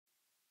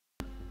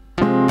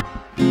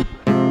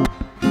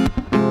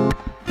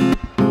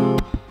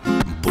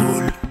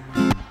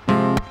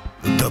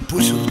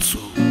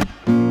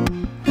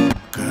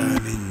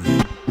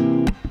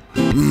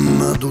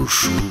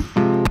душу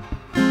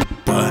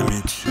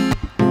память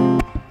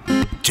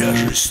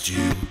тяжестью,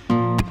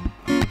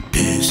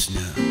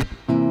 песня,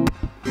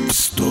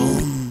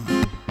 стон,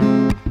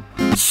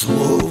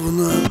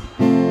 словно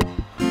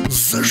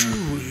за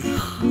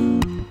живых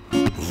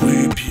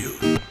выпью,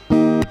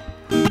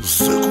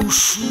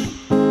 закушу,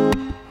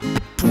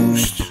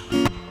 пусть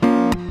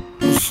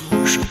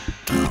услышат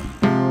там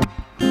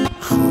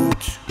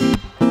хоть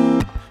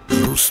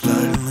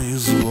хрустальный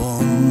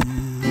звон.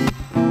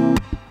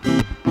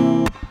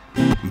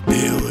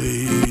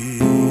 Белой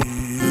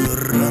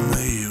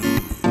раною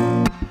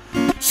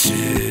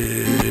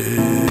седина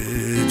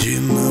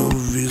в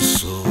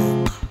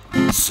висок,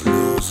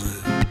 слезы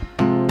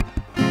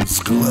с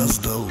глаз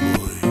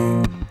долой,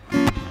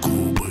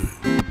 губы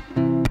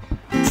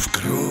в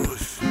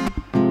кровь.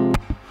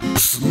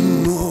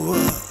 Снова,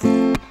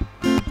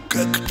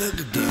 как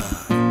тогда,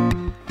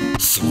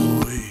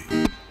 свой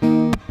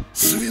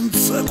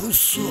свинца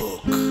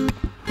кусок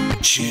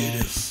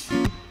через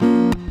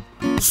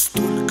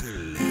столько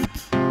лет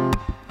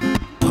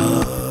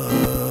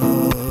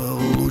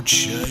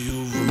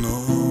получаю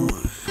вновь.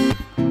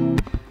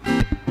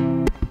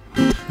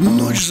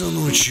 Ночь за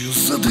ночью,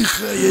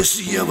 задыхаясь,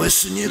 я во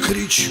сне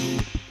кричу,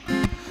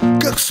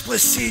 как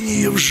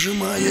спасение,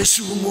 вжимаясь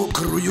в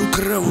мокрую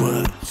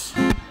кровать.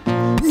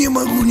 Не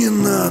могу, не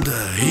надо,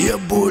 я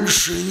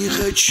больше не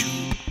хочу,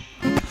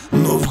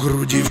 но в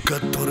груди в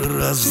который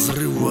раз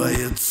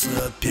взрывается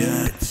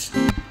опять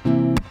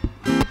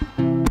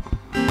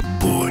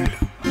боль.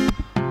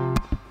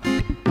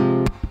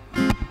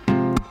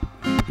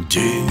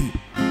 День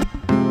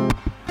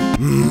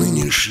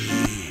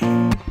нынешний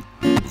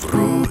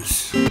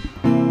врозь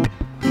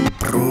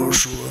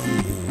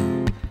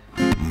прошлому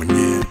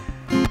мне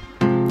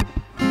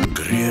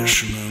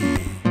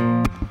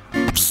грешному,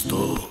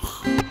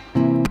 вздох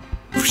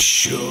в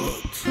счет.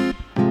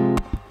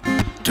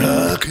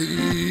 Так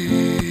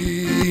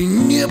и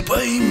не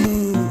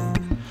пойму,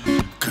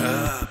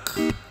 как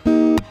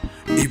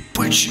и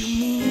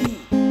почему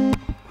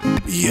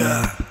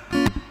я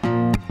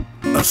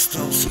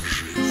остался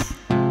жив.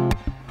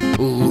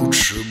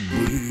 Лучше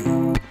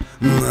бы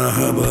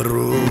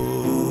наоборот.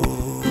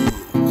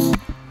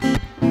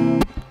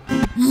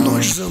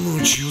 Ночь за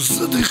ночью,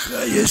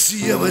 задыхаясь,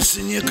 я во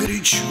сне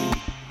кричу,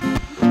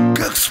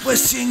 как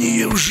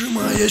спасение,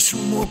 вжимаясь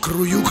в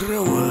мокрую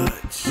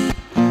кровать.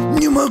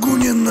 Не могу,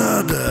 не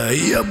надо,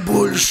 я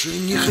больше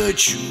не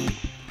хочу,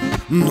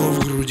 но в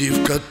груди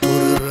в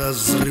который раз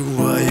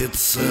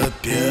взрывается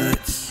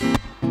опять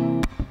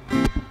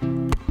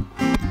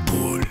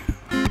боль.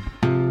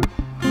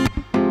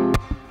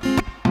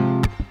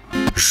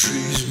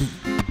 Жизнь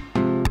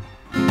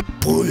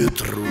по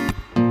ветру,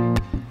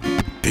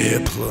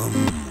 пеплом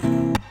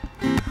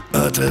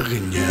от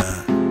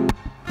огня,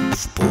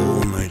 в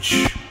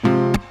полночь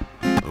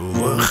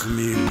во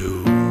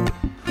хмелю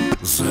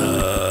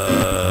закричу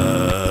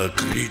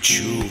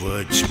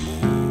во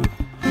тьму.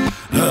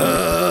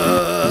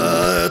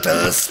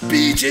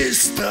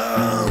 Отоспитесь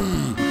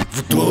там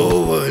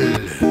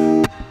вдоволь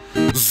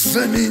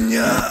за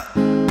меня,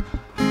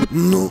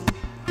 ну,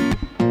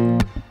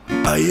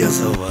 а я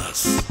за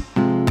вас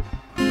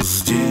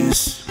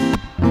здесь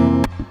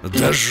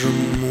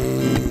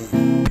дожму.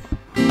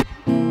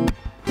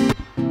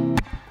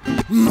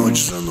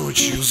 Ночь за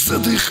ночью,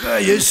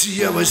 задыхаясь,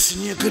 я во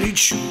сне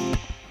кричу,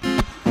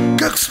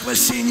 как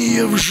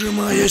спасение,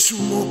 вжимаясь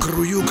в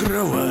мокрую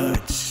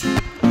кровать.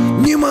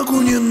 Не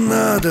могу, не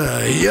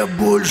надо, я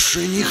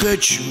больше не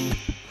хочу,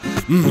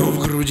 но в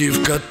груди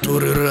в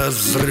который раз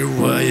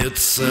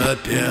взрывается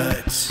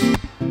опять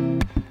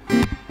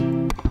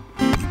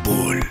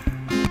боль.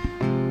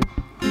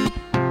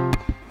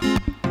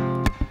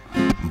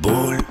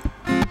 Боль,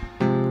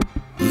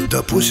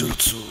 да по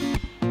сердцу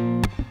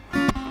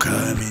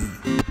камень,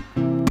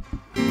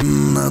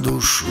 на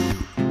душу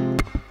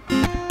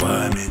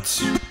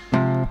память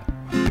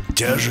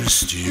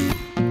тяжестью,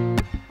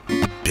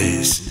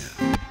 песня,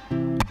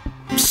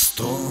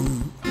 стон,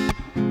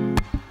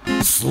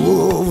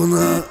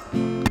 словно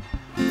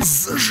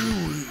за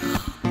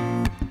живых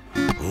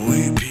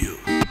выпью,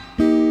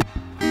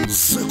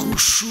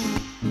 закушу,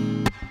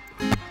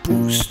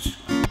 пусть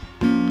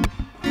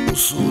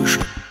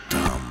услышат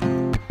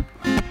там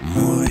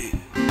мой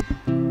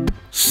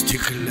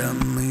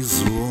стеклянный